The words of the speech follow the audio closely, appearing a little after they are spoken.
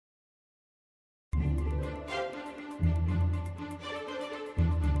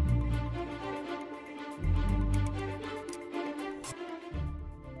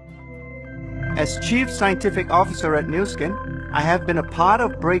As Chief Scientific Officer at Nu Skin, I have been a part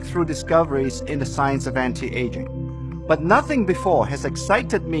of breakthrough discoveries in the science of anti-aging. But nothing before has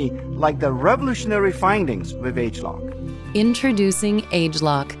excited me like the revolutionary findings with ageLOC. Introducing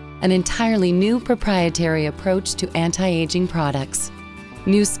ageLOC, an entirely new proprietary approach to anti-aging products.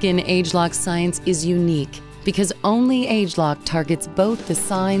 Nu Skin ageLOC science is unique because only ageLOC targets both the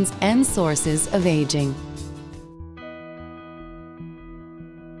signs and sources of aging.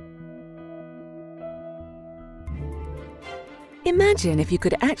 Imagine if you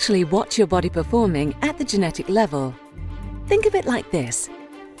could actually watch your body performing at the genetic level. Think of it like this.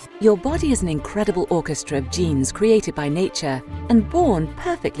 Your body is an incredible orchestra of genes created by nature and born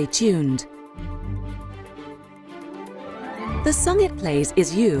perfectly tuned. The song it plays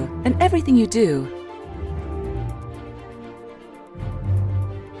is you and everything you do.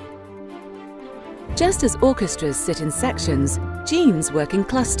 Just as orchestras sit in sections, genes work in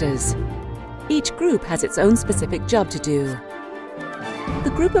clusters. Each group has its own specific job to do.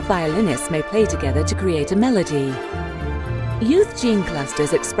 The group of violinists may play together to create a melody. Youth gene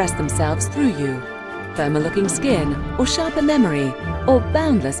clusters express themselves through you, firmer-looking skin, or sharper memory, or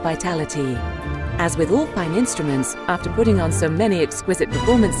boundless vitality. As with all fine instruments, after putting on so many exquisite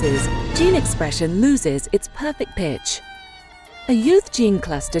performances, gene expression loses its perfect pitch. A youth gene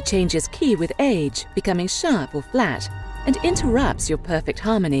cluster changes key with age, becoming sharp or flat, and interrupts your perfect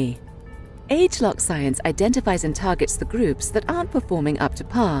harmony. ageLOC science identifies and targets the groups that aren't performing up to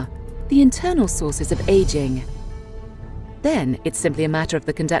par, the internal sources of aging. Then it's simply a matter of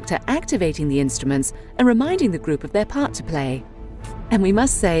the conductor activating the instruments and reminding the group of their part to play. And we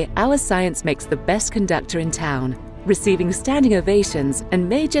must say, our science makes the best conductor in town, receiving standing ovations and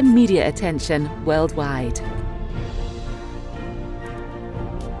major media attention worldwide.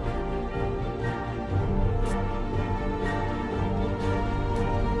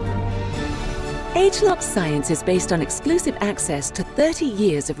 ageLOC science is based on exclusive access to 30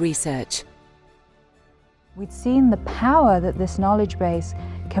 years of research. We'd seen the power that this knowledge base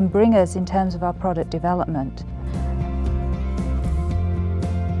can bring us in terms of our product development.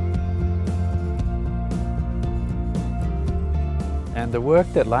 And the work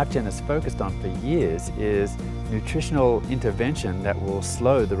that LifeGen has focused on for years is nutritional intervention that will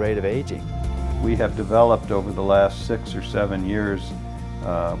slow the rate of aging. We have developed over the last 6 or 7 years,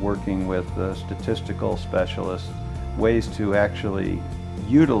 working with statistical specialists, ways to actually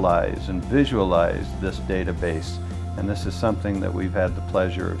utilize and visualize this database. And this is something that we've had the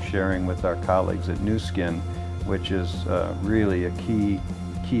pleasure of sharing with our colleagues at Nu Skin, which is really a key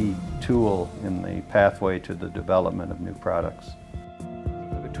tool in the pathway to the development of new products.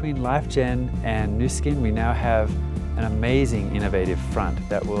 Between LifeGen and Nu Skin, we now have an amazing innovative front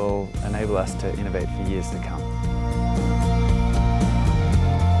that will enable us to innovate for years to come.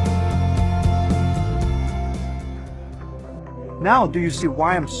 Now, do you see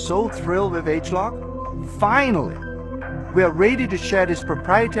why I'm so thrilled with ageLOC? Finally, we are ready to share this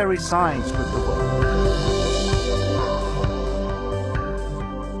proprietary science with the world.